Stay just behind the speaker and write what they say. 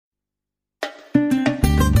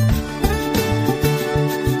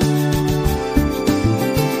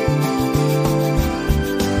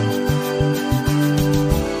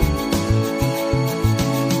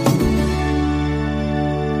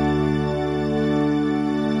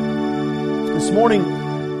morning.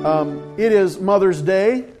 It is Mother's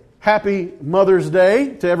Day. Happy Mother's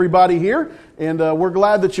Day to everybody here. And we're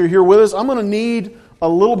glad that you're here with us. I'm going to need a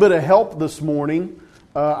little bit of help this morning.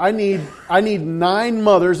 I need 9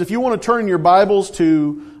 mothers. If you want to turn your Bibles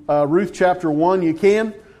to Ruth chapter 1, you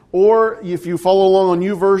can. Or if you follow along on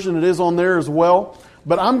YouVersion, it is on there as well.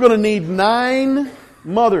 But I'm going to need 9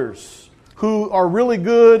 mothers who are really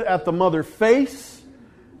good at the mother face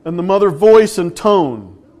and the mother voice and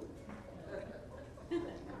tone.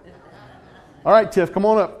 All right, Tiff, come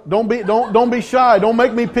on up. Don't be shy. Don't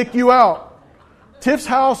make me pick you out. Tiff's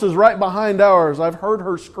house is right behind ours. I've heard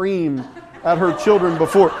her scream at her children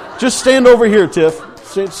before. Just stand over here, Tiff.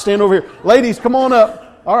 Stand over here. Ladies, come on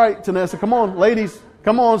up. All right, Tanessa, come on. Ladies,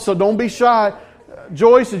 come on. So don't be shy.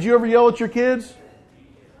 Joyce, did you ever yell at your kids?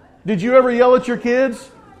 Did you ever yell at your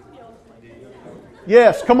kids?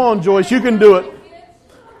 Yes, come on, Joyce. You can do it.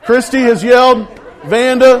 Christy has yelled.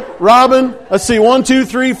 Vanda, Robin, let's see, 1, 2,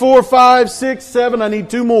 3, 4, 5, 6, 7. I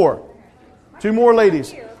need 2 more. 2 more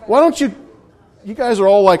ladies. Why don't you guys are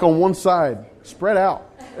all like on one side. Spread out.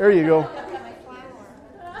 There you go.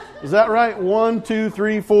 Is that right? 1, 2,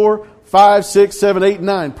 3, 4, 5, 6, 7, 8,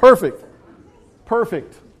 9. Perfect.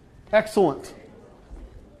 Perfect. Excellent.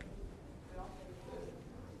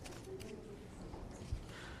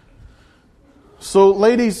 So,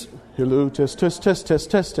 ladies, hello, test. Test.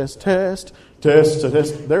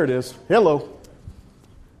 There it is. Hello.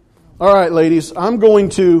 All right, ladies. I'm going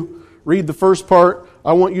to read the first part.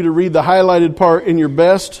 I want you to read the highlighted part in your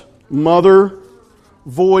best mother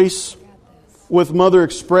voice with mother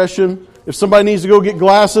expression. If somebody needs to go get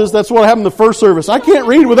glasses, that's what happened in the first service. I can't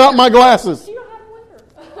read without my glasses. You don't have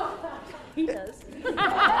one with her. He does.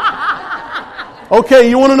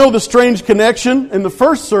 Okay, you want to know the strange connection? In the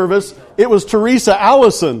first service, it was Teresa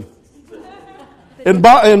Allison. And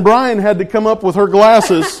Brian had to come up with her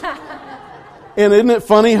glasses. And isn't it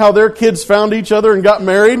funny how their kids found each other and got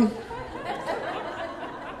married?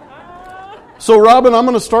 So, Robin, I'm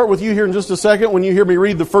going to start with you here in just a second. When you hear me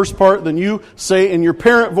read the first part, then you say in your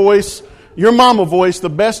parent voice, your mama voice,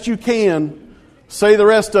 the best you can, say the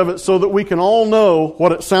rest of it so that we can all know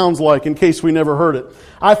what it sounds like in case we never heard it.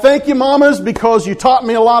 I thank you, mamas, because you taught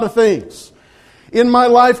me a lot of things. In my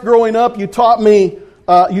life growing up, you taught me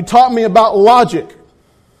about logic.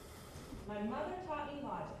 My mother taught me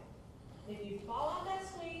logic. If you fall on that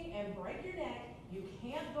swing and break your neck, you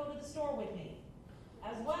can't go to the store with me.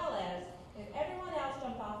 As well as, if everyone else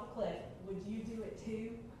jumped off a cliff, would you do it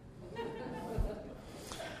too?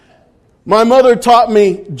 My mother taught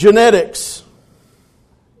me genetics.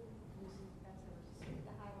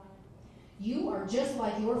 You are just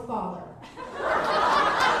like your father.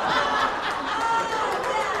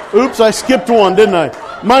 Oops, I skipped one, didn't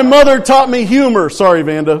I? My mother taught me humor. Sorry,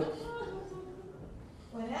 Vanda.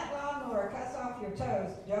 When that lawnmower cuts off your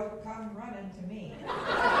toes, don't come running to me.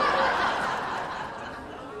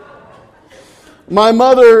 My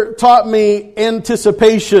mother taught me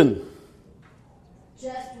anticipation.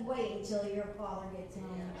 Just wait until your father gets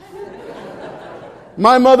home.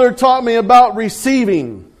 My mother taught me about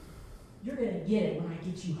receiving. You're going to get it when I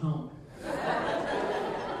get you home.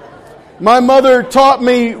 My mother taught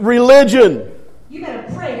me religion. You better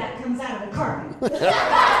pray that comes out of the carpet.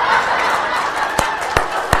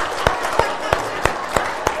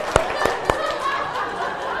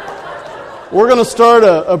 We're going to start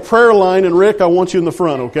a prayer line, and Rick, I want you in the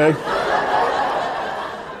front, okay?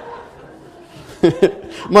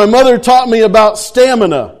 My mother taught me about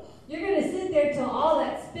stamina. You're going to sit there till all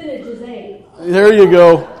that spinach is ate. There you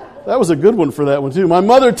go. That was a good one for that one, too. My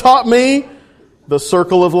mother taught me the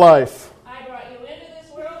circle of life. I brought you into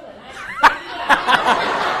this world and I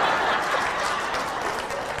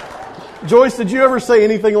Joyce, did you ever say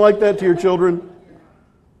anything like that to your children?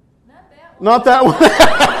 Not that one. Not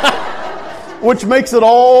that one? Which makes it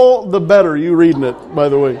all the better, you reading it, by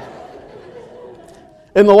the way.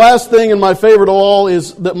 And the last thing, and my favorite of all,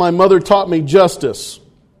 is that my mother taught me justice.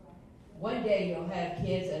 One day you'll have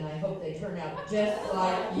kids and I hope they turn out just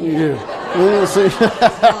like you. Yeah. See?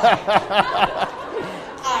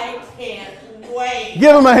 I can't wait.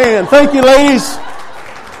 Give them a hand. Thank you, ladies.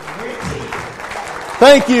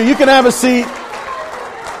 Thank you. You can have a seat.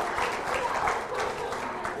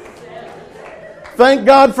 Thank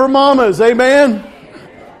God for mamas. Amen.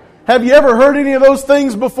 Have you ever heard any of those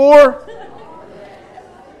things before?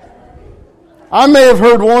 I may have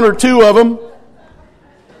heard 1 or 2 of them.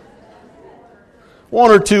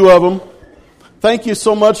 1 or 2 of them. Thank you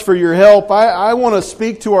so much for your help. I want to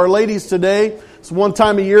speak to our ladies today. It's one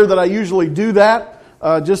time a year that I usually do that.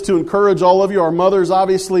 just to encourage all of you, our mothers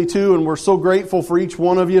obviously too, and we're so grateful for each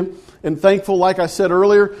one of you and thankful, like I said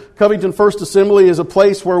earlier. Covington First Assembly is a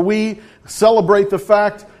place where we celebrate the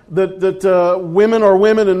fact that women are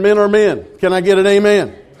women and men are men. Can I get an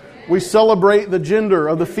amen? We celebrate the gender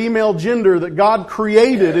of the female gender that God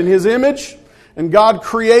created in His image and God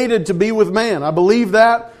created to be with man. I believe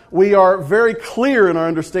that. We are very clear in our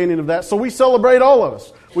understanding of that. So we celebrate all of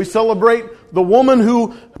us. We celebrate the woman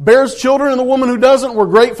who bears children and the woman who doesn't. We're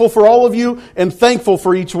grateful for all of you and thankful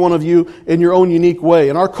for each one of you in your own unique way.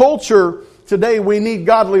 In our culture today, we need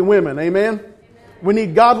godly women. Amen? We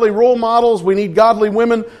need godly role models. We need godly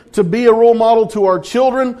women to be a role model to our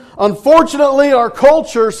children. Unfortunately, our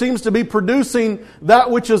culture seems to be producing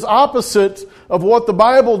that which is opposite of what the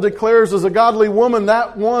Bible declares as a godly woman,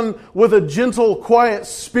 that one with a gentle, quiet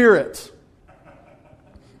spirit.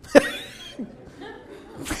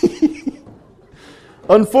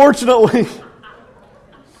 Unfortunately,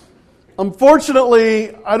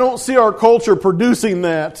 I don't see our culture producing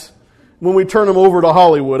that when we turn them over to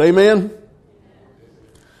Hollywood. Amen?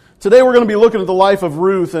 Today we're going to be looking at the life of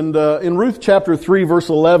Ruth, and in Ruth chapter 3, verse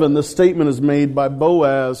 11, this statement is made by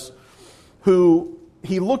Boaz, who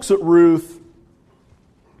he looks at Ruth,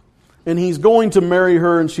 and he's going to marry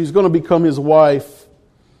her, and she's going to become his wife.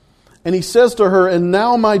 And he says to her, "And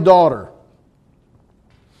now, my daughter,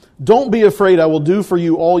 don't be afraid, I will do for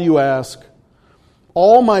you all you ask.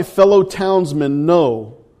 All my fellow townsmen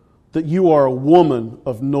know that you are a woman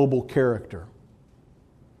of noble character."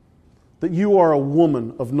 That you are a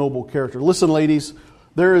woman of noble character. Listen, ladies,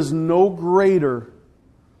 there is no greater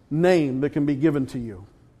name that can be given to you.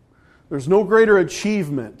 There's no greater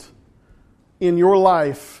achievement in your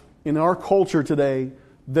life, in our culture today,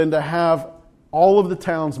 than to have all of the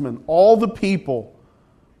townsmen, all the people,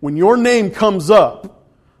 when your name comes up,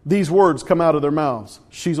 these words come out of their mouths.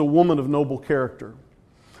 She's a woman of noble character.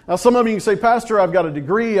 Now, some of you can say, "Pastor, I've got a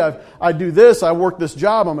degree, I do this, I work this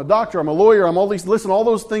job, I'm a doctor, I'm a lawyer, I'm all these." Listen, all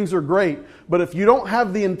those things are great. But if you don't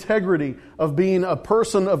have the integrity of being a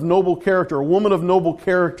person of noble character, a woman of noble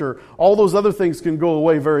character, all those other things can go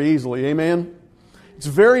away very easily. Amen? It's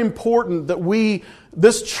very important that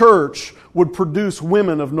this church would produce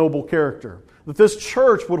women of noble character. That this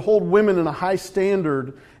church would hold women in a high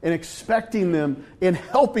standard and expecting them and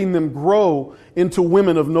helping them grow into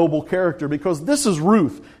women of noble character. Because this is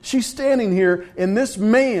Ruth. She's standing here and this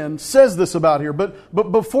man says this about her.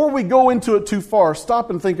 But before we go into it too far,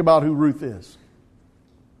 stop and think about who Ruth is.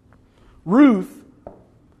 Ruth,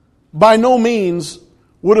 by no means,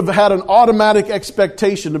 would have had an automatic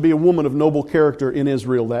expectation to be a woman of noble character in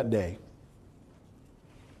Israel that day.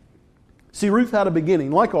 See, Ruth had a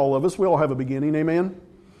beginning. Like all of us, we all have a beginning, amen?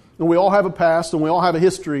 And we all have a past and we all have a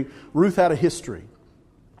history. Ruth had a history.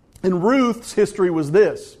 And Ruth's history was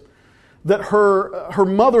this, that her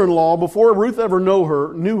mother-in-law, before Ruth ever knew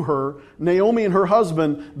her, Naomi and her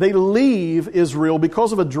husband, they leave Israel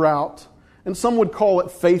because of a drought. And some would call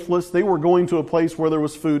it faithless. They were going to a place where there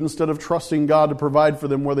was food instead of trusting God to provide for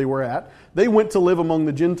them where they were at. They went to live among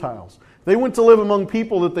the Gentiles. They went to live among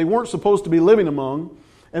people that they weren't supposed to be living among.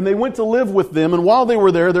 And they went to live with them, and while they were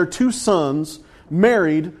there, their two sons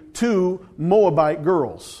married two Moabite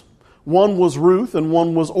girls. One was Ruth and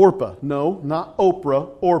one was Orpah. No, not Oprah,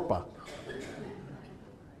 Orpah.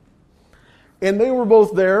 And they were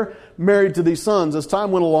both there, married to these sons. As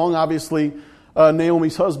time went along, obviously,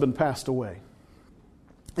 Naomi's husband passed away.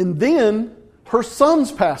 And then her sons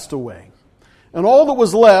passed away. And all that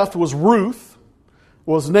was left was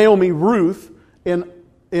Naomi, Ruth, and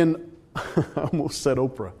I almost said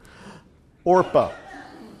Oprah. Orpah.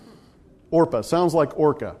 Sounds like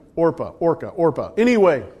orca. Orpah.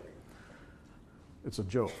 Anyway, it's a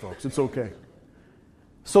joke, folks. It's okay.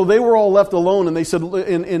 So they were all left alone, and they said,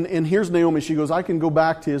 and here's Naomi. She goes, "I can go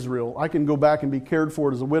back to Israel. I can go back and be cared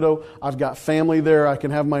for as a widow. I've got family there. I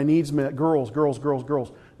can have my needs met. Girls.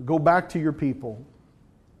 Go back to your people.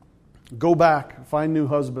 Go back. Find new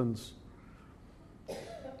husbands."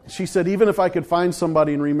 She said, "Even if I could find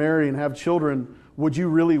somebody and remarry and have children, would you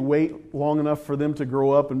really wait long enough for them to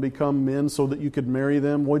grow up and become men so that you could marry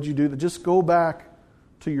them? Would you do that? Just go back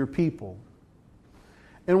to your people."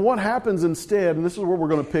 And what happens instead, and this is where we're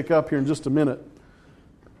going to pick up here in just a minute,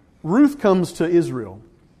 Ruth comes to Israel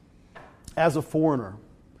as a foreigner,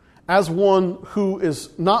 as one who is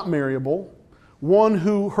not marriable, one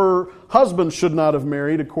who her husband should not have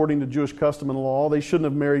married according to Jewish custom and law. They shouldn't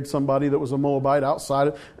have married somebody that was a Moabite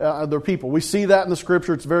outside of their people. We see that in the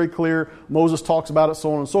Scripture. It's very clear. Moses talks about it,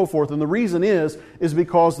 so on and so forth. And the reason is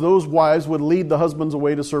because those wives would lead the husbands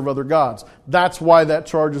away to serve other gods. That's why that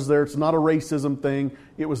charge is there. It's not a racism thing.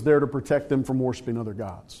 It was there to protect them from worshiping other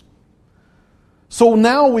gods. So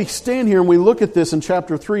now we stand here and we look at this in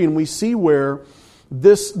chapter 3 and we see where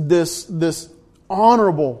this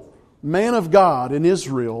honorable man of God in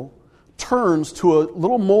Israel turns to a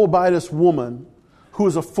little Moabitess woman who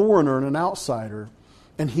is a foreigner and an outsider.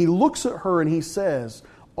 And he looks at her and he says,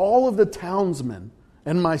 all of the townsmen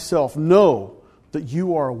and myself know that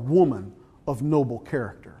you are a woman of noble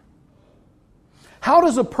character. How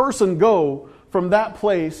does a person go from that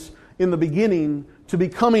place in the beginning to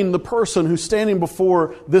becoming the person who's standing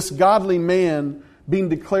before this godly man being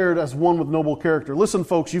declared as one with noble character? Listen,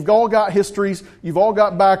 folks, you've all got histories, you've all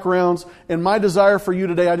got backgrounds, and my desire for you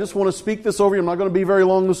today, I just want to speak this over you. I'm not going to be very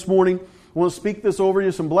long this morning. I want to speak this over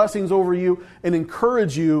you, some blessings over you, and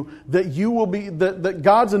encourage you that you will be, that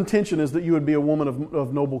God's intention is that you would be a woman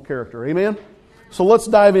of noble character. Amen? So let's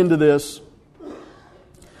dive into this.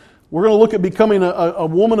 We're going to look at becoming a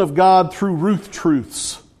woman of God through Ruth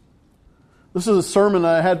truths. This is a sermon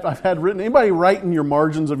I've had written. Anybody write in your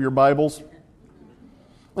margins of your Bibles?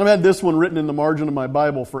 I've had this one written in the margin of my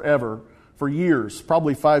Bible forever, for years,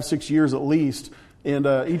 probably 5-6 years at least. And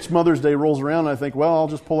each Mother's Day rolls around and I think, well, I'll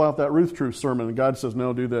just pull out that Ruth Truth sermon. And God says,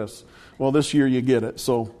 no, do this. Well, this year you get it.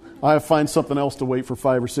 So I have to find something else to wait for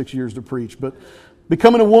 5 or 6 years to preach. But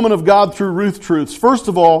becoming a woman of God through Ruth Truths. First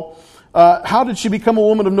of all, how did she become a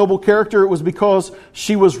woman of noble character? It was because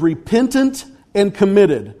she was repentant and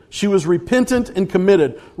committed. She was repentant and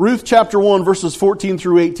committed. Ruth chapter 1 verses 14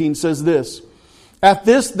 through 18 says this. At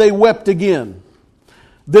this they wept again.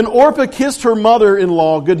 Then Orpah kissed her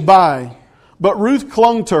mother-in-law goodbye, but Ruth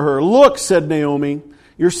clung to her. Look, said Naomi,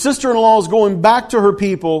 your sister-in-law is going back to her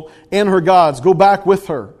people and her gods. Go back with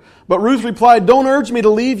her. But Ruth replied, don't urge me to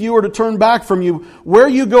leave you or to turn back from you. Where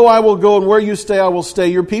you go, I will go, and where you stay, I will stay.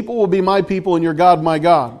 Your people will be my people, and your God, my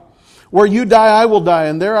God. Where you die, I will die,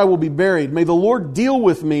 and there I will be buried. May the Lord deal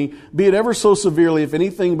with me, be it ever so severely, if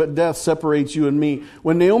anything but death separates you and me.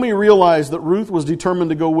 When Naomi realized that Ruth was determined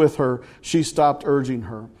to go with her, she stopped urging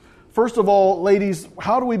her. First of all, ladies,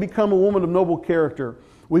 how do we become a woman of noble character?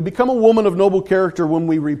 We become a woman of noble character when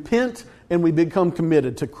we repent and we become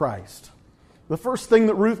committed to Christ. The first thing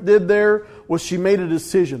that Ruth did there was she made a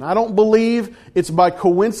decision. I don't believe it's by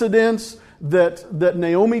coincidence that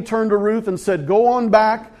Naomi turned to Ruth and said, go on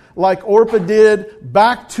back like Orpah did,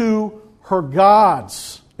 back to her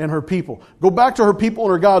gods and her people. Go back to her people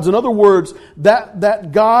and her gods. In other words,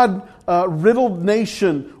 that God-riddled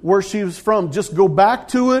nation where she was from, just go back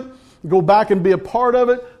to it. Go back and be a part of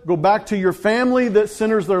it. Go back to your family that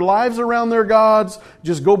centers their lives around their gods.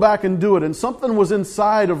 Just go back and do it. And something was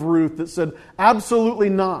inside of Ruth that said, absolutely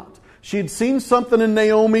not. She had seen something in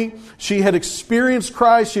Naomi. She had experienced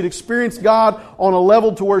Christ. She had experienced God on a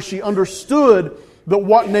level to where she understood that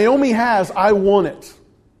what Naomi has, I want it.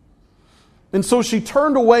 And so she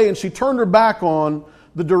turned away and she turned her back on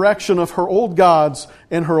the direction of her old gods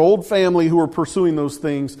and her old family who were pursuing those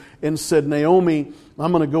things and said, Naomi,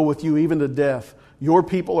 I'm going to go with you even to death. Your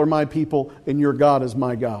people are my people and your God is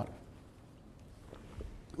my God.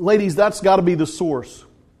 Ladies, that's got to be the source.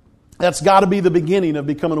 That's got to be the beginning of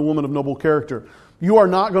becoming a woman of noble character. You are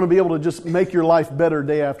not going to be able to just make your life better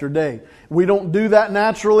day after day. We don't do that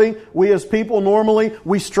naturally. We as people normally,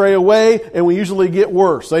 we stray away and we usually get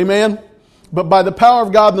worse. Amen? But by the power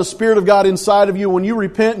of God and the Spirit of God inside of you, when you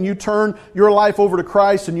repent and you turn your life over to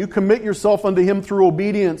Christ and you commit yourself unto Him through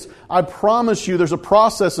obedience, I promise you there's a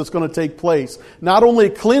process that's going to take place. Not only a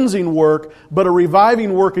cleansing work, but a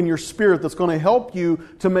reviving work in your spirit that's going to help you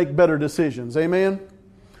to make better decisions. Amen?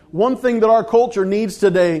 One thing that our culture needs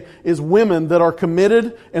today is women that are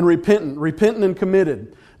committed and repentant and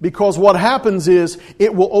committed. Because what happens is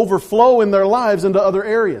it will overflow in their lives into other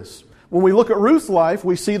areas. When we look at Ruth's life,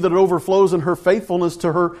 we see that it overflows in her faithfulness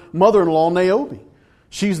to her mother-in-law, Naomi.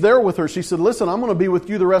 She's there with her. She said, listen, I'm going to be with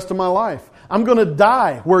you the rest of my life. I'm going to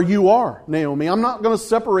die where you are, Naomi. I'm not going to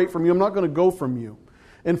separate from you. I'm not going to go from you.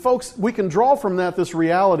 And folks, we can draw from that this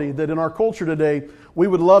reality that in our culture today, we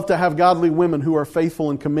would love to have godly women who are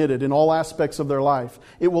faithful and committed in all aspects of their life.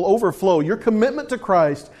 It will overflow. Your commitment to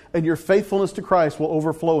Christ and your faithfulness to Christ will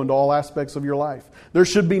overflow into all aspects of your life. There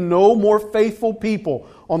should be no more faithful people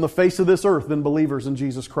on the face of this earth than believers in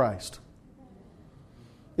Jesus Christ.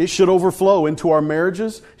 It should overflow into our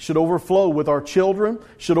marriages, should overflow with our children,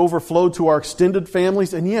 should overflow to our extended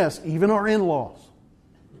families, and yes, even our in-laws.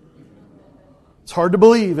 It's hard to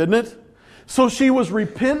believe, isn't it? So she was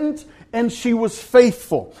repentant and she was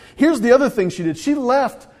faithful. Here's the other thing she did. She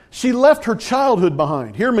left her childhood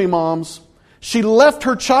behind. Hear me, moms. She left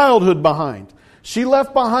her childhood behind. She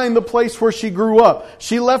left behind the place where she grew up.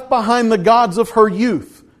 She left behind the gods of her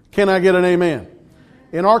youth. Can I get an amen?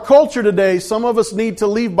 In our culture today, some of us need to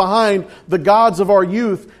leave behind the gods of our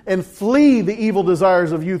youth and flee the evil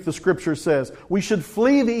desires of youth, the Scripture says. We should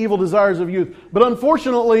flee the evil desires of youth. But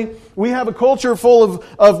unfortunately, we have a culture full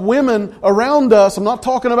of women around us, I'm not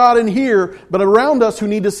talking about in here, but around us who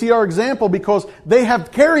need to see our example because they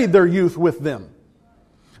have carried their youth with them.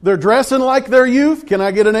 They're dressing like their youth. Can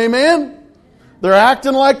I get an amen? They're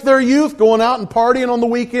acting like their youth, going out and partying on the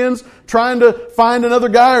weekends, trying to find another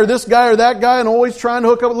guy or this guy or that guy and always trying to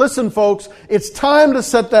hook up. Listen, folks, it's time to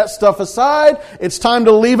set that stuff aside. It's time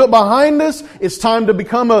to leave it behind us. It's time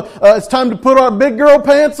to it's time to put our big girl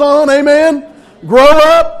pants on. Amen? Grow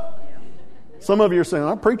up. Some of you are saying,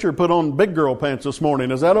 our preacher put on big girl pants this morning.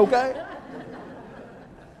 Is that okay?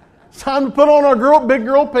 It's time to put on our big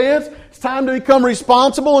girl pants. It's time to become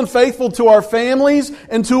responsible and faithful to our families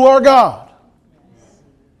and to our God.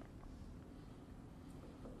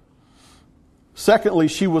 Secondly,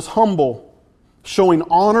 she was humble, showing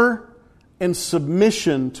honor and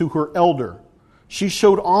submission to her elder. She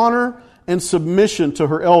showed honor and submission to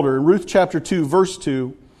her elder. In Ruth chapter 2, verse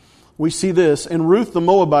 2, we see this. And Ruth the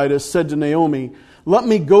Moabitess said to Naomi, "Let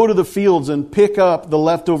me go to the fields and pick up the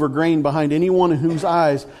leftover grain behind anyone in whose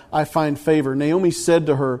eyes I find favor." Naomi said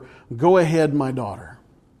to her, "Go ahead, my daughter."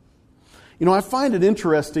 You know, I find it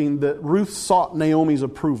interesting that Ruth sought Naomi's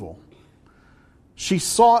approval. She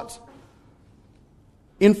sought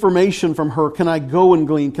information from her. Can I go and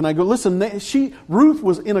glean? Can I go? Listen, Ruth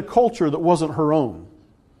was in a culture that wasn't her own.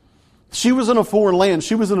 She was in a foreign land.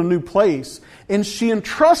 She was in a new place. And she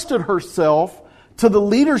entrusted herself to the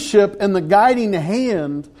leadership and the guiding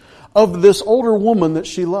hand of this older woman that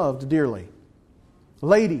she loved dearly.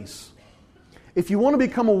 Ladies, if you want to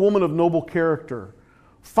become a woman of noble character,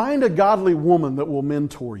 find a godly woman that will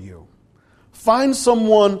mentor you. Find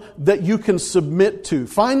someone that you can submit to.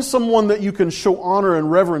 Find someone that you can show honor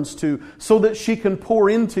and reverence to so that she can pour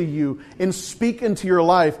into you and speak into your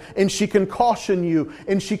life and she can caution you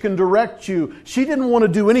and she can direct you. She didn't want to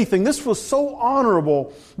do anything. This was so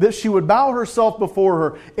honorable that she would bow herself before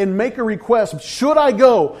her and make a request. Should I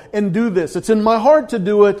go and do this? It's in my heart to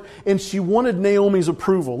do it. And she wanted Naomi's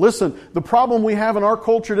approval. Listen, the problem we have in our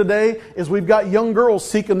culture today is we've got young girls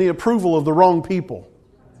seeking the approval of the wrong people.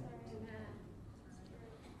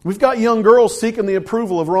 We've got young girls seeking the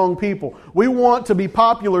approval of wrong people. We want to be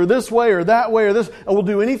popular this way or that way or this, and we'll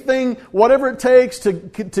do anything, whatever it takes to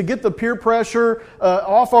get the peer pressure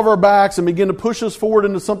off of our backs and begin to push us forward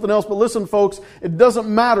into something else. But listen, folks, it doesn't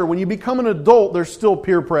matter. When you become an adult, there's still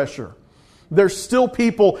peer pressure. There's still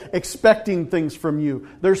people expecting things from you.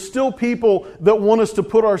 There's still people that want us to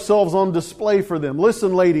put ourselves on display for them.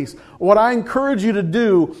 Listen, ladies, what I encourage you to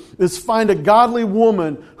do is find a godly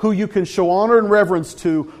woman who you can show honor and reverence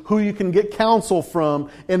to, who you can get counsel from,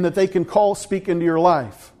 and that they can speak into your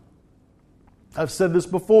life. I've said this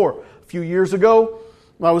before. A few years ago,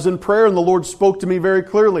 I was in prayer and the Lord spoke to me very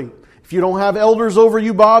clearly. If you don't have elders over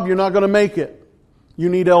you, Bob, you're not going to make it. You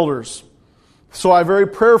need elders. So I very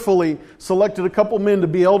prayerfully selected a couple men to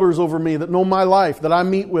be elders over me that know my life, that I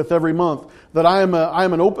meet with every month, that I am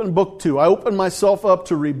an open book to. I open myself up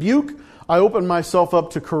to rebuke. I open myself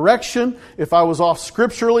up to correction. If I was off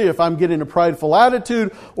scripturally, if I'm getting a prideful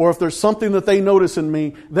attitude, or if there's something that they notice in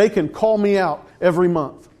me, they can call me out every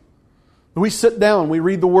month. We sit down, we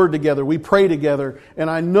read the Word together, we pray together, and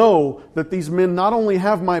I know that these men not only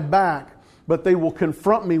have my back, but they will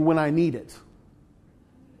confront me when I need it.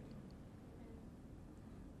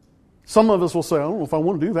 Some of us will say, I don't know if I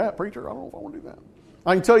want to do that, preacher. I don't know if I want to do that.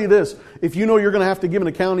 I can tell you this. If you know you're going to have to give an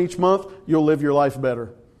account each month, you'll live your life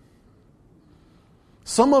better.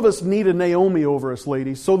 Some of us need a Naomi over us,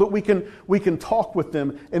 ladies, so that we can talk with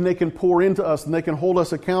them and they can pour into us and they can hold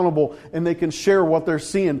us accountable and they can share what they're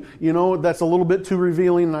seeing. You know, that's a little bit too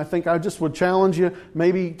revealing, and I think I just would challenge you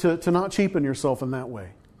maybe to not cheapen yourself in that way.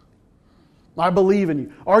 I believe in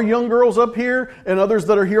you. Our young girls up here and others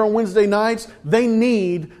that are here on Wednesday nights, they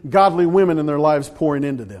need godly women in their lives pouring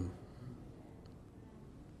into them.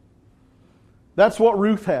 That's what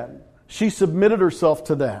Ruth had. She submitted herself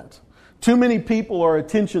to that. Too many people are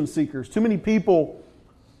attention seekers. Too many people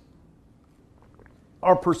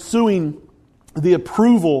are pursuing the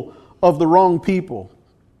approval of the wrong people.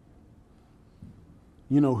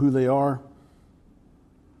 You know who they are?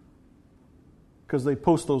 Because they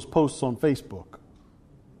post those posts on Facebook.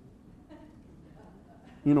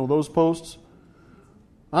 You know those posts?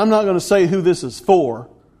 I'm not going to say who this is for,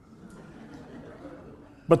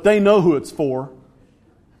 but they know who it's for,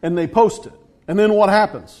 and they post it. And then what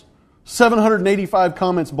happens? 785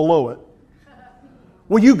 comments below it.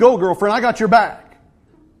 Well, you go, girlfriend. I got your back.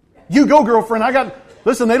 You go, girlfriend.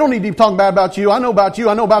 Listen, they don't need to be talking bad about you. I know about you.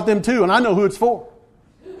 I know about them too, and I know who it's for.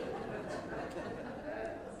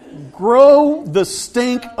 Grow the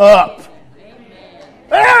stink up.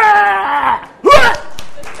 Ah!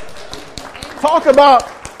 Talk about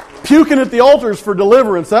puking at the altars for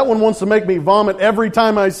deliverance. That one wants to make me vomit every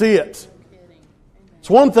time I see it. It's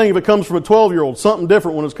one thing if it comes from a 12-year-old. Something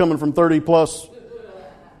different when it's coming from 30 plus.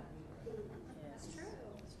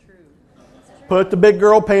 Put the big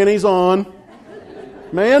girl panties on.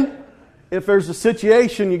 Man, if there's a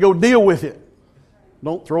situation, you go deal with it.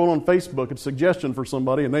 Don't throw it on Facebook. It's a suggestion for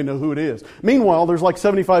somebody and they know who it is. Meanwhile, there's like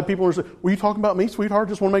 75 people who are saying, were you talking about me, sweetheart?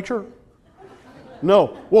 Just want to make sure.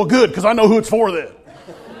 No. Well, good, because I know who it's for then.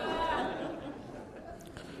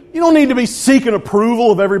 You don't need to be seeking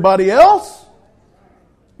approval of everybody else.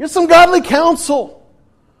 Get some godly counsel.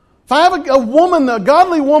 If I have a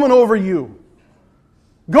godly woman over you,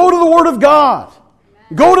 go to the Word of God.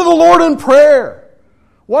 Go to the Lord in prayer.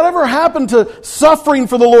 Whatever happened to suffering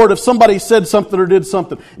for the Lord if somebody said something or did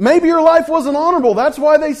something? Maybe your life wasn't honorable. That's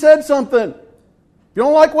why they said something. If you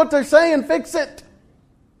don't like what they're saying, fix it.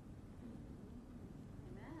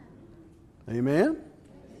 Amen?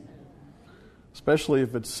 Especially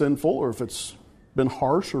if it's sinful or if it's been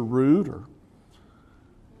harsh or rude. Or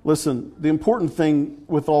listen, the important thing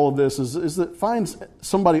with all of this is that find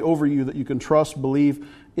somebody over you that you can trust, believe,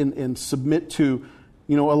 and submit to.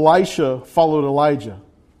 You know, Elisha followed Elijah.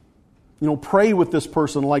 You know, pray with this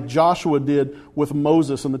person like Joshua did with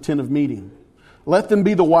Moses in the tent of meeting. Let them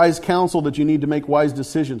be the wise counsel that you need to make wise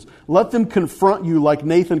decisions. Let them confront you like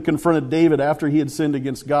Nathan confronted David after he had sinned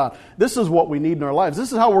against God. This is what we need in our lives.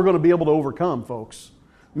 This is how we're going to be able to overcome, folks.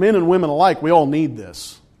 Men and women alike, we all need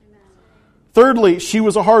this. Amen. Thirdly, she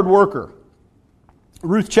was a hard worker.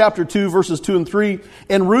 Ruth chapter 2, verses 2 and 3.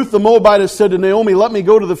 And Ruth the Moabitess said to Naomi, let me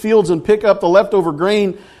go to the fields and pick up the leftover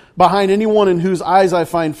grain behind anyone in whose eyes I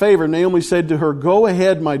find favor. Naomi said to her, go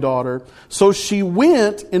ahead, my daughter. So she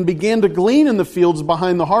went and began to glean in the fields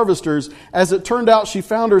behind the harvesters. As it turned out, she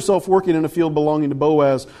found herself working in a field belonging to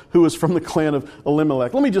Boaz, who was from the clan of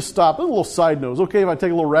Elimelech. Let me just stop. A little side note. Okay, if I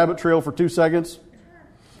take a little rabbit trail for 2 seconds?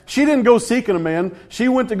 She didn't go seeking a man. She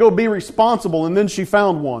went to go be responsible, and then she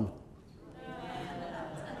found one.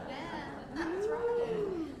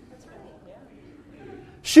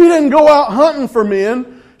 She didn't go out hunting for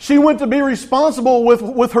men. She went to be responsible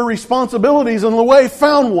with her responsibilities, and the way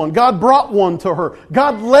found one. God brought one to her.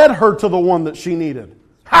 God led her to the one that she needed.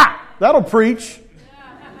 Ha! That'll preach.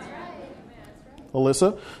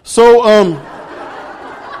 Alyssa. So,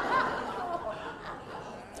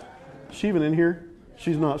 is she even in here?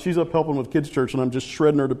 She's not. She's up helping with kids' church, and I'm just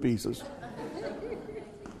shredding her to pieces.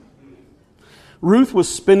 Ruth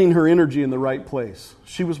was spending her energy in the right place.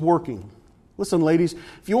 She was working. Listen, ladies,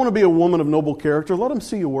 if you want to be a woman of noble character, let them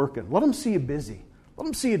see you working. Let them see you busy. Let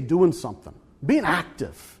them see you doing something. Being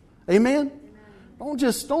active. Amen? Don't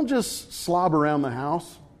just slob around the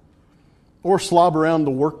house or slob around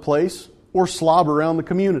the workplace or slob around the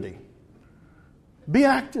community. Be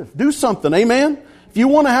active. Do something. Amen? If you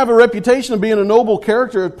want to have a reputation of being a noble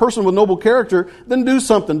character, a person with noble character, then do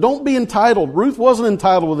something. Don't be entitled. Ruth wasn't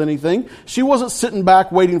entitled with anything. She wasn't sitting back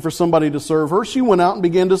waiting for somebody to serve her. She went out and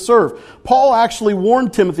began to serve. Paul actually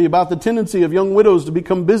warned Timothy about the tendency of young widows to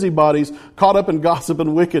become busybodies, caught up in gossip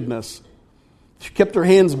and wickedness. She kept her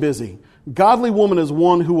hands busy. Godly woman is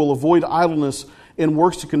one who will avoid idleness and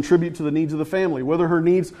works to contribute to the needs of the family, whether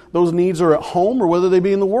those needs are at home or whether they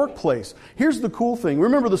be in the workplace. Here's the cool thing.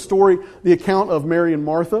 Remember the story, the account of Mary and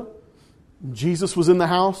Martha? Jesus was in the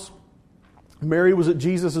house. Mary was at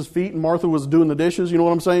Jesus' feet and Martha was doing the dishes. You know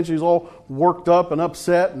what I'm saying? She's all worked up and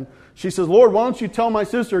upset. And she says, Lord, why don't you tell my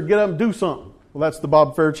sister to get up and do something? Well, that's the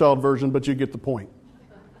Bob Fairchild version, but you get the point.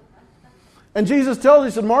 And Jesus tells her,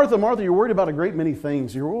 he said, Martha, Martha, you're worried about a great many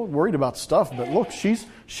things. You're worried about stuff. But look,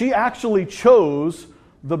 she actually chose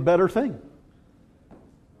the better thing.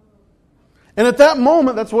 And at that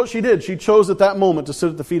moment, that's what she did. She chose at that moment to sit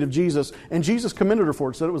at the feet of Jesus. And Jesus commended her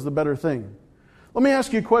for it, said it was the better thing. Let me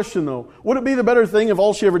ask you a question, though. Would it be the better thing if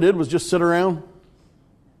all she ever did was just sit around?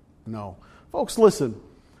 No. Folks, listen.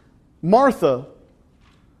 Martha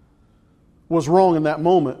was wrong in that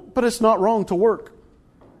moment, but it's not wrong to work.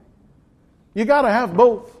 You got to have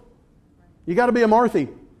both. You got to be a Marthy.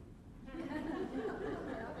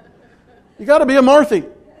 You got to be a Marthy.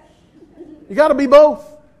 You got to be both.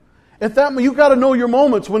 At that, you got to know your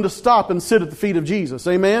moments when to stop and sit at the feet of Jesus.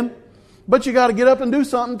 Amen? But you got to get up and do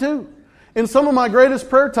something too. And some of my greatest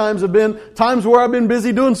prayer times have been times where I've been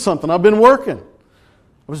busy doing something. I've been working. I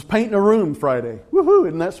was painting a room Friday. Woohoo!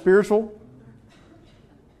 Isn't that spiritual?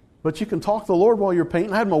 But you can talk to the Lord while you're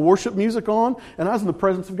painting. I had my worship music on, and I was in the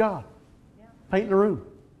presence of God. Painting a room.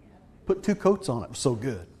 Put 2 coats on it. It was so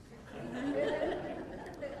good.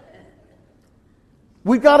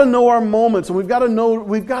 We've got to know our moments, and we've got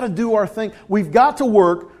to do our thing. We've got to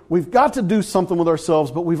work. We've got to do something with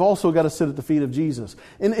ourselves, but we've also got to sit at the feet of Jesus.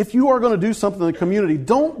 And if you are going to do something in the community,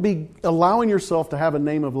 don't be allowing yourself to have a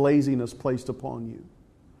name of laziness placed upon you,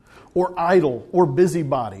 or idle, or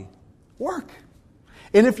busybody. Work.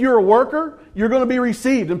 And if you're a worker, you're going to be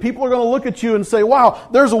received, and people are going to look at you and say, wow,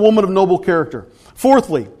 there's a woman of noble character.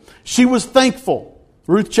 Fourthly, she was thankful.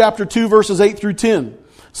 Ruth chapter 2, verses 8 through 10.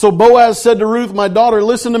 So Boaz said to Ruth, my daughter,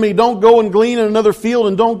 listen to me. Don't go and glean in another field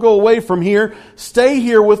and don't go away from here. Stay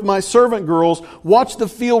here with my servant girls. Watch the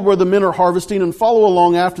field where the men are harvesting and follow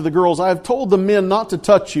along after the girls. I have told the men not to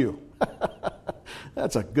touch you.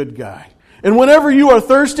 That's a good guy. And whenever you are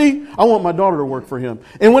thirsty, I want my daughter to work for him.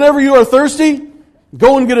 And whenever you are thirsty,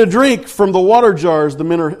 go and get a drink from the water jars the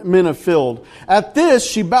men have filled. At this,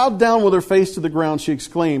 she bowed down with her face to the ground. She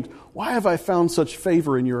exclaimed, why have I found such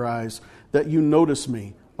favor in your eyes that you notice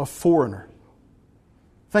me, a foreigner?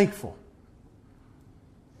 Thankful.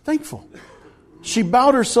 Thankful. She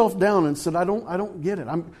bowed herself down and said, I don't get it.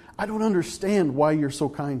 I don't understand why you're so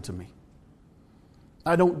kind to me.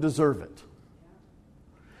 I don't deserve it.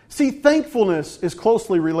 See, thankfulness is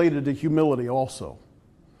closely related to humility also.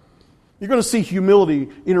 You're going to see humility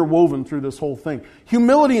interwoven through this whole thing.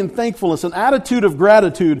 Humility and thankfulness, an attitude of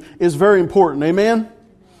gratitude is very important. Amen?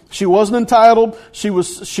 She wasn't entitled.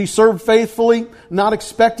 She served faithfully, not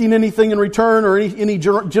expecting anything in return or any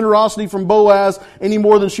generosity from Boaz any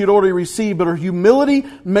more than she had already received. But her humility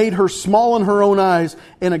made her small in her own eyes,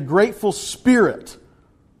 and a grateful spirit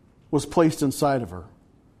was placed inside of her.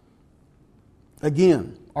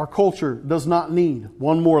 Again, our culture does not need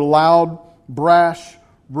one more loud, brash,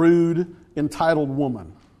 rude, entitled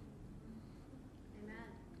woman. Amen.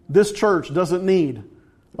 This church doesn't need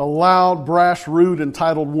a loud, brash, rude,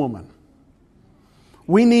 entitled woman.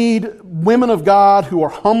 We need women of God who are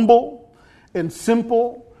humble and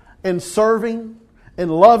simple and serving and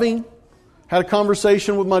loving. Had a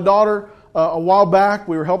conversation with my daughter a while back.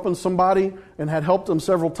 We were helping somebody and had helped them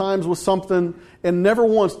several times with something, and never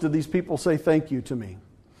once did these people say thank you to me.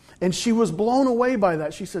 And she was blown away by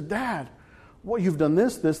that. She said, Dad, well, you've done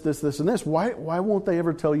this, and this. Why won't they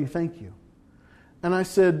ever tell you thank you? And I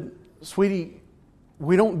said, sweetie,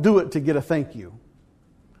 we don't do it to get a thank you.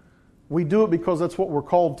 We do it because that's what we're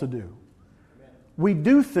called to do. We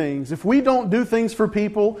do things. If we don't do things for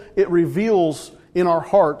people, it reveals in our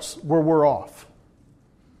hearts where we're off.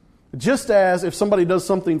 Just as if somebody does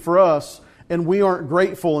something for us and we aren't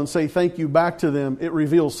grateful and say thank you back to them, it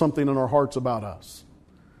reveals something in our hearts about us.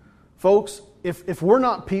 Folks, if we're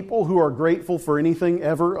not people who are grateful for anything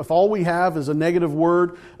ever, if all we have is a negative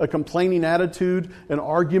word, a complaining attitude, an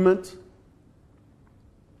argument,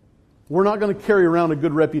 we're not going to carry around a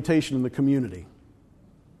good reputation in the community.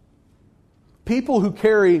 People who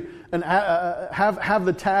carry and have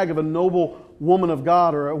the tag of a noble woman of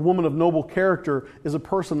God or a woman of noble character is a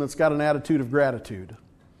person that's got an attitude of gratitude.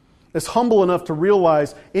 It's humble enough to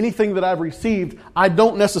realize anything that I've received, I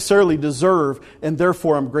don't necessarily deserve, and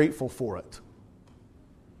therefore I'm grateful for it.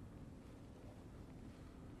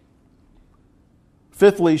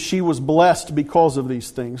 Fifthly, she was blessed because of these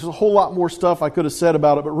things. There's a whole lot more stuff I could have said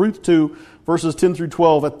about it, but Ruth 2, verses 10 through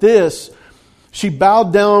 12. At this, she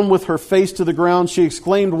bowed down with her face to the ground. She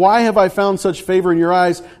exclaimed, why have I found such favor in your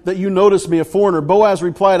eyes that you notice me, a foreigner? Boaz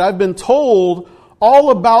replied, I've been told all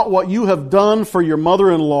about what you have done for your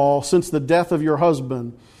mother-in-law since the death of your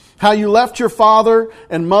husband. How you left your father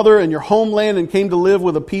and mother and your homeland and came to live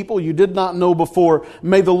with a people you did not know before.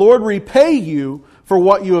 May the Lord repay you for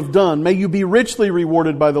what you have done. May you be richly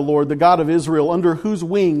rewarded by the Lord, the God of Israel, under whose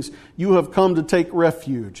wings you have come to take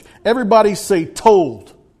refuge. Everybody say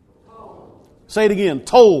told. Told. Say it again,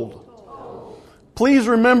 told. Told. Please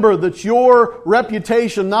remember that your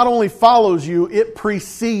reputation not only follows you, it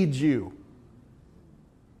precedes you.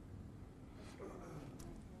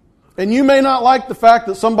 And you may not like the fact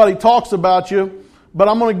that somebody talks about you, but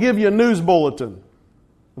I'm going to give you a news bulletin.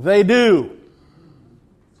 They do.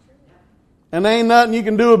 And there ain't nothing you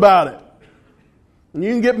can do about it. And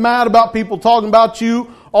you can get mad about people talking about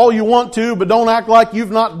you all you want to, but don't act like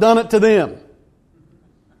you've not done it to them.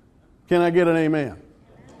 Can I get an amen?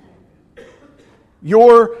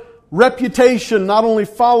 Your reputation not only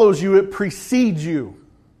follows you, it precedes you.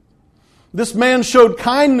 This man showed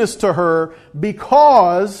kindness to her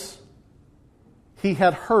because he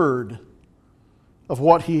had heard of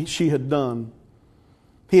what she had done.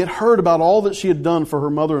 He had heard about all that she had done for her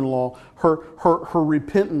mother-in-law, her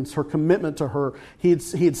repentance, her commitment to her. He had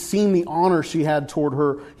seen the honor she had toward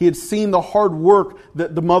her. He had seen the hard work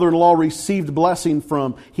that the mother-in-law received blessing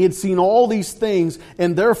from. He had seen all these things,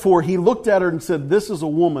 and therefore he looked at her and said, this is a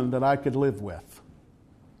woman that I could live with.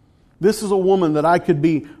 This is a woman that I could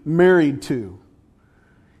be married to.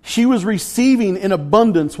 She was receiving in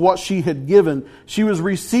abundance what she had given. She was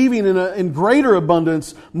receiving in greater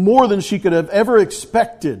abundance more than she could have ever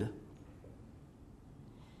expected.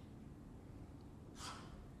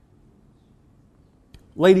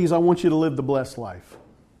 Ladies, I want you to live the blessed life.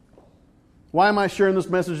 Why am I sharing this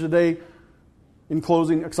message today in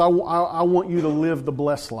closing? Because I want you to live the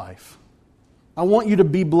blessed life. I want you to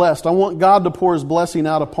be blessed. I want God to pour His blessing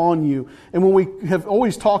out upon you. And when we have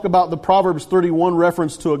always talked about the Proverbs 31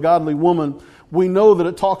 reference to a godly woman, we know that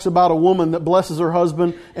it talks about a woman that blesses her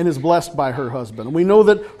husband and is blessed by her husband. And we know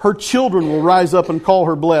that her children will rise up and call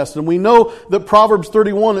her blessed. And we know that Proverbs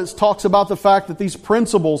 31, it talks about the fact that these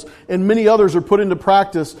principles and many others are put into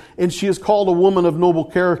practice, and she is called a woman of noble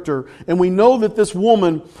character. And we know that this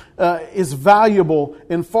woman is valuable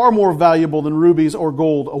and far more valuable than rubies or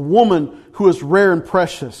gold. A woman who is rare and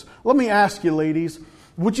precious. Let me ask you, ladies,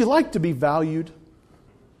 would you like to be valued?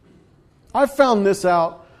 I've found this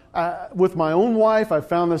out with my own wife. I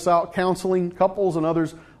found this out counseling couples and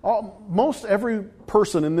others. Most every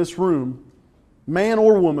person in this room, man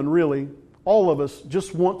or woman really, all of us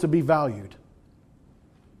just want to be valued.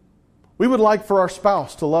 We would like for our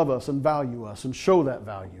spouse to love us and value us and show that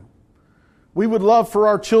value. We would love for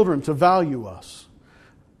our children to value us.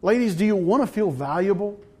 Ladies, do you want to feel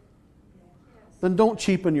valuable? Then don't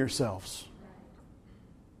cheapen yourselves.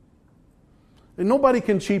 And nobody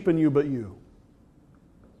can cheapen you but you.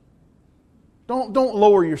 Don't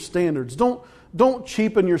lower your standards. Don't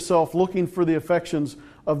cheapen yourself looking for the affections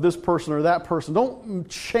of this person or that person. Don't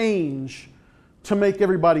change to make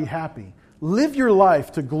everybody happy. Live your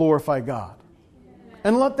life to glorify God.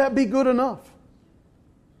 And let that be good enough.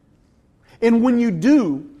 And when you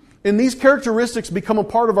do, and these characteristics become a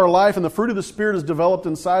part of our life, and the fruit of the Spirit is developed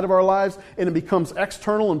inside of our lives, and it becomes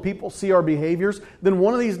external, and people see our behaviors, then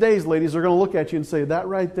one of these days, ladies, they're going to look at you and say, that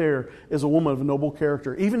right there is a woman of noble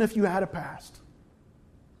character, even if you had a past.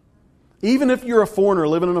 Even if you're a foreigner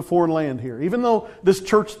living in a foreign land here, even though this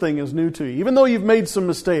church thing is new to you, even though you've made some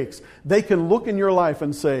mistakes, they can look in your life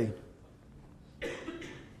and say,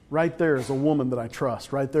 right there is a woman that I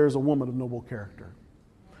trust. Right there is a woman of noble character.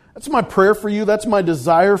 That's my prayer for you. That's my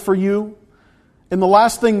desire for you. And the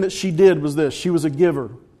last thing that she did was this. She was a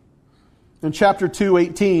giver. In chapter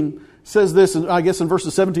 2:18 says this, and I guess in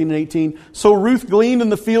verses 17 and 18. So Ruth gleaned in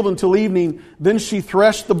the field until evening. Then she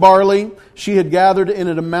threshed the barley she had gathered, and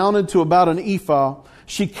it amounted to about an ephah.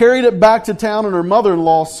 She carried it back to town, and her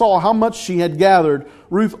mother-in-law saw how much she had gathered.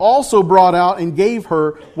 Ruth also brought out and gave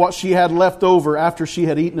her what she had left over after she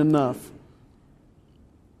had eaten enough.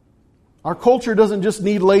 Our culture doesn't just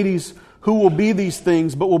need ladies who will be these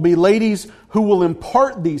things, but will be ladies who will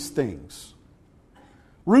impart these things.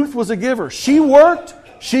 Ruth was a giver. She worked,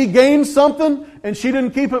 she gained something, and she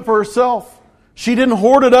didn't keep it for herself. She didn't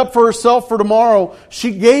hoard it up for herself for tomorrow.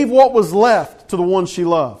 She gave what was left to the one she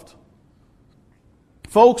loved.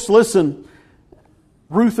 Folks, listen.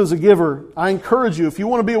 Ruth is a giver. I encourage you, if you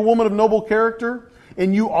want to be a woman of noble character,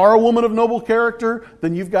 and you are a woman of noble character,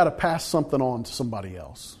 then you've got to pass something on to somebody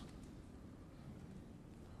else.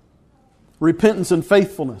 Repentance and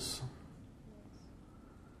faithfulness.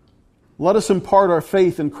 Let us impart our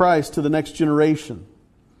faith in Christ to the next generation.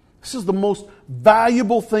 This is the most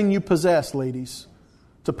valuable thing you possess, ladies,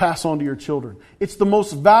 to pass on to your children. It's the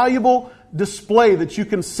most valuable display that you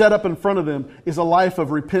can set up in front of them is a life of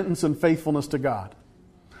repentance and faithfulness to God.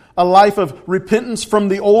 A life of repentance from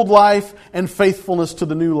the old life and faithfulness to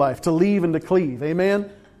the new life, to leave and to cleave.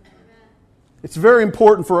 Amen? It's very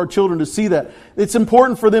important for our children to see that. It's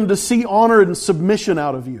important for them to see honor and submission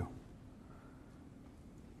out of you.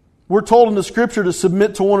 We're told in the Scripture to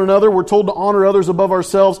submit to one another. We're told to honor others above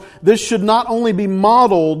ourselves. This should not only be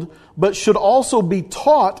modeled, but should also be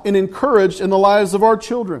taught and encouraged in the lives of our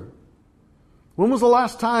children. When was the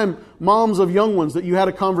last time, moms of young ones, that you had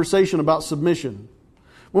a conversation about submission?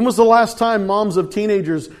 When was the last time, moms of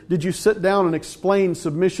teenagers, did you sit down and explain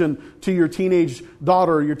submission to your teenage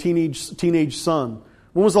daughter or your teenage son?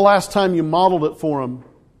 When was the last time you modeled it for them?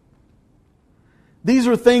 These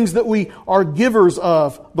are things that we are givers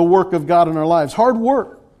of the work of God in our lives. Hard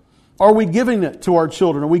work. Are we giving it to our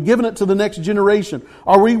children? Are we giving it to the next generation?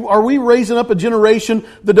 Are we raising up a generation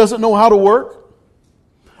that doesn't know how to work?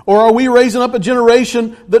 Or are we raising up a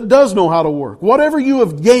generation that does know how to work? Whatever you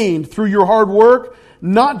have gained through your hard work,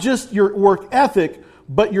 not just your work ethic,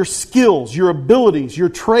 but your skills, your abilities, your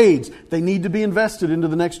trades, they need to be invested into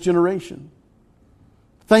the next generation.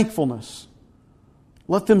 Thankfulness.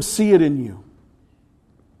 Let them see it in you.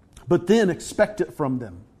 But then expect it from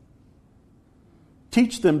them.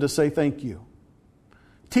 Teach them to say thank you.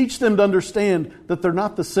 Teach them to understand that they're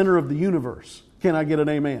not the center of the universe. Can I get an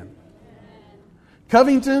amen?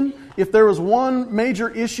 Covington, if there was one major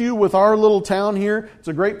issue with our little town here, it's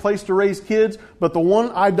a great place to raise kids, but the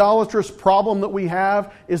one idolatrous problem that we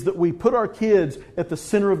have is that we put our kids at the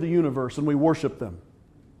center of the universe and we worship them.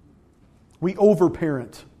 We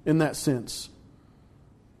overparent in that sense.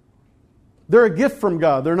 They're a gift from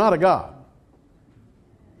God. They're not a God.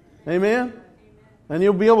 Amen? And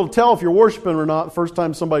you'll be able to tell if you're worshiping or not the first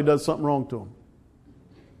time somebody does something wrong to them.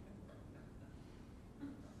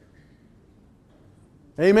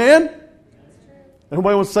 Amen?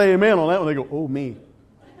 Everybody wants to say amen on that one. They go, oh, me.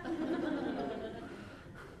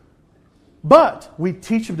 But we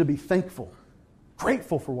teach them to be thankful,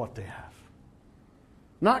 grateful for what they have.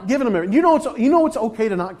 Not giving them everything. You know it's okay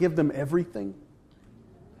to not give them everything?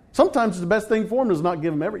 Sometimes the best thing for them is not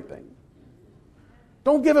give them everything.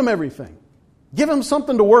 Don't give them everything. Give them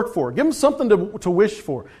something to work for. Give them something to wish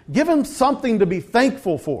for. Give them something to be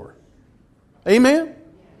thankful for. Amen?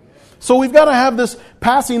 So we've got to have this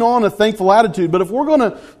passing on a thankful attitude. But if we're going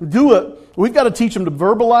to do it, we've got to teach them to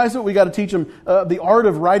verbalize it. We've got to teach them the art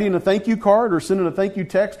of writing a thank you card or sending a thank you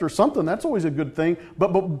text or something. That's always a good thing.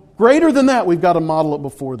 But greater than that, we've got to model it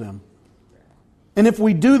before them. And if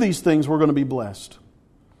we do these things, we're going to be blessed.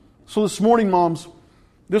 So this morning, moms,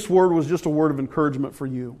 this word was just a word of encouragement for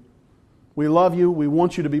you. We love you. We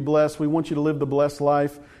want you to be blessed. We want you to live the blessed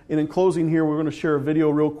life. And in closing here, we're going to share a video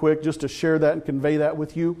real quick just to share that and convey that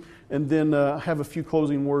with you. And then have a few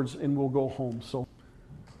closing words and we'll go home. So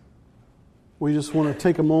we just want to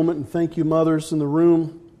take a moment and thank you, mothers in the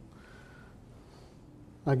room.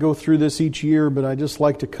 I go through this each year, but I just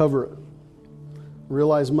like to cover it.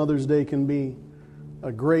 Realize Mother's Day can be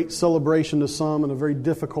a great celebration to some and a very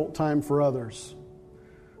difficult time for others.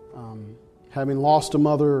 Having lost a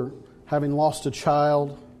mother, having lost a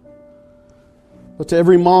child. But to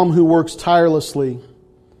every mom who works tirelessly,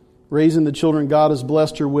 raising the children God has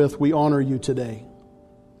blessed her with, we honor you today.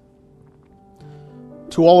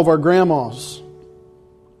 To all of our grandmas,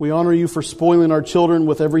 we honor you for spoiling our children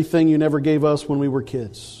with everything you never gave us when we were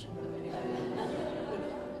kids.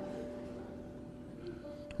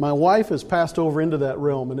 My wife has passed over into that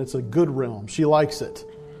realm, and it's a good realm. She likes it.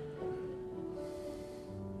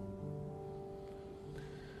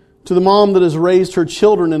 To the mom that has raised her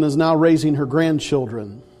children and is now raising her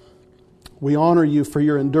grandchildren, we honor you for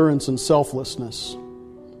your endurance and selflessness.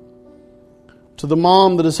 To the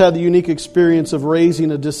mom that has had the unique experience of raising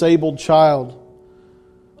a disabled child,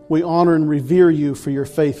 we honor and revere you for your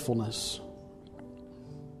faithfulness.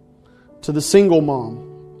 To the single mom,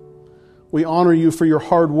 we honor you for your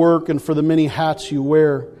hard work and for the many hats you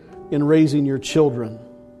wear in raising your children.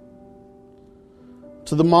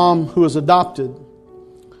 To the mom who is adopted,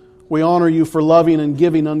 we honor you for loving and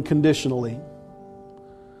giving unconditionally.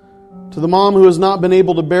 To the mom who has not been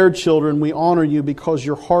able to bear children, we honor you because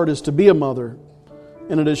your heart is to be a mother,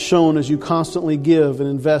 and it is shown as you constantly give and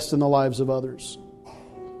invest in the lives of others.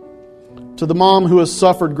 To the mom who has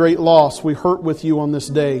suffered great loss, we hurt with you on this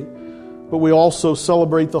day, but we also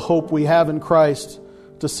celebrate the hope we have in Christ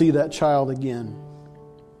to see that child again.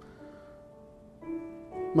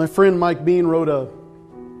 My friend Mike Bean wrote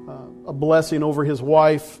a blessing over his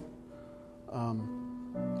wife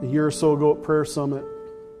a year or so ago at Prayer Summit.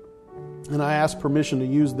 And I asked permission to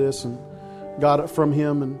use this and got it from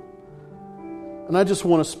him. And I just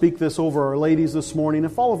want to speak this over our ladies this morning.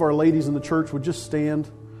 If all of our ladies in the church would just stand,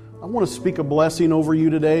 I want to speak a blessing over you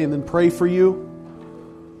today and then pray for you.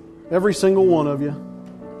 Every single one of you.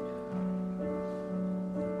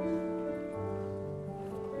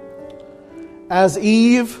 As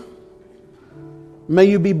Eve, may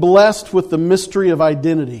you be blessed with the mystery of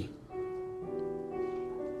identity.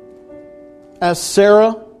 As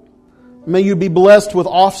Sarah, may you be blessed with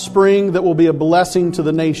offspring that will be a blessing to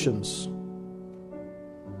the nations.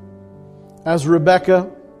 As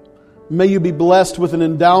Rebecca, may you be blessed with an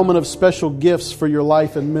endowment of special gifts for your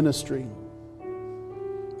life and ministry.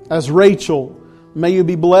 As Rachel, may you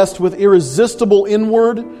be blessed with irresistible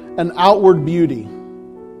inward and outward beauty.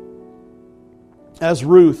 As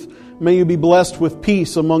Ruth, may you be blessed with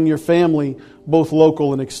peace among your family, both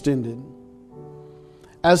local and extended.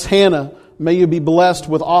 As Hannah, may you be blessed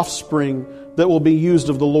with offspring that will be used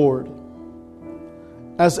of the Lord.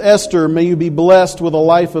 As Esther, may you be blessed with a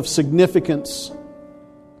life of significance.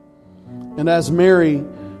 And as Mary,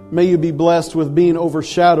 may you be blessed with being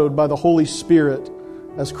overshadowed by the Holy Spirit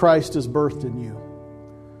as Christ is birthed in you.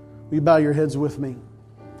 Will you bow your heads with me?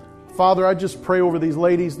 Father, I just pray over these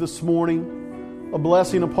ladies this morning, a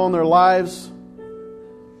blessing upon their lives.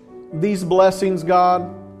 These blessings,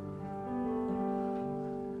 God,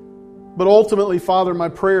 But ultimately, Father, my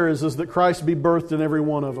prayer is that Christ be birthed in every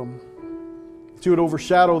one of them. That you would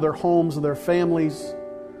overshadow their homes and their families.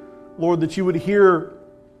 Lord, that you would hear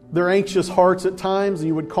their anxious hearts at times and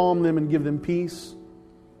you would calm them and give them peace.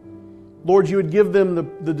 Lord, you would give them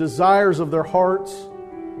the desires of their hearts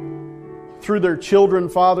through their children,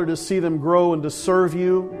 Father, to see them grow and to serve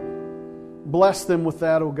you. Bless them with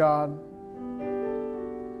that, O God.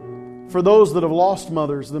 For those that have lost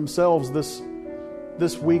mothers themselves this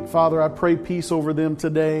week, Father, I pray peace over them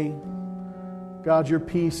today. God, your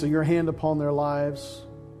peace and your hand upon their lives.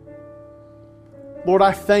 Lord,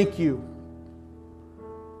 I thank you.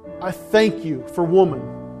 I thank you for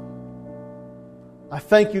woman. I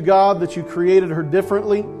thank you, God, that you created her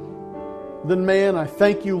differently than man. I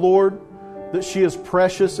thank you, Lord, that she is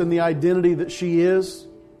precious in the identity that she is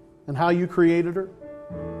and how you created her.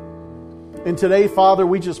 And today, Father,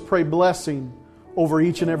 we just pray blessing over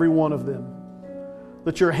each and every one of them.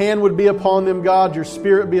 That your hand would be upon them, God, your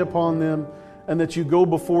Spirit be upon them, and that you go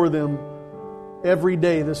before them every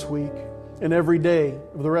day this week and every day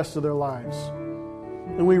of the rest of their lives.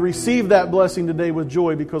 And we receive that blessing today with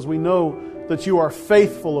joy because we know that you are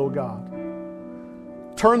faithful, O God.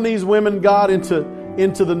 Turn these women, God,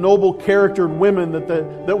 into the noble charactered women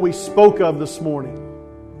that we spoke of this morning.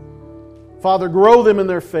 Father, grow them in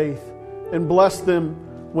their faith and bless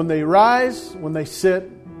them when they rise, when they sit,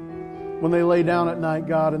 when they lay down at night,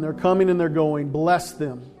 God, and they're coming and they're going. Bless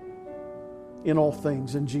them in all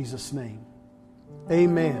things in Jesus' name.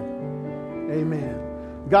 Amen.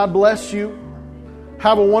 Amen. God bless you.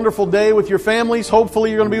 Have a wonderful day with your families. Hopefully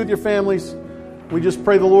you're going to be with your families. We just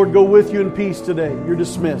pray the Lord go with you in peace today. You're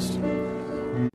dismissed.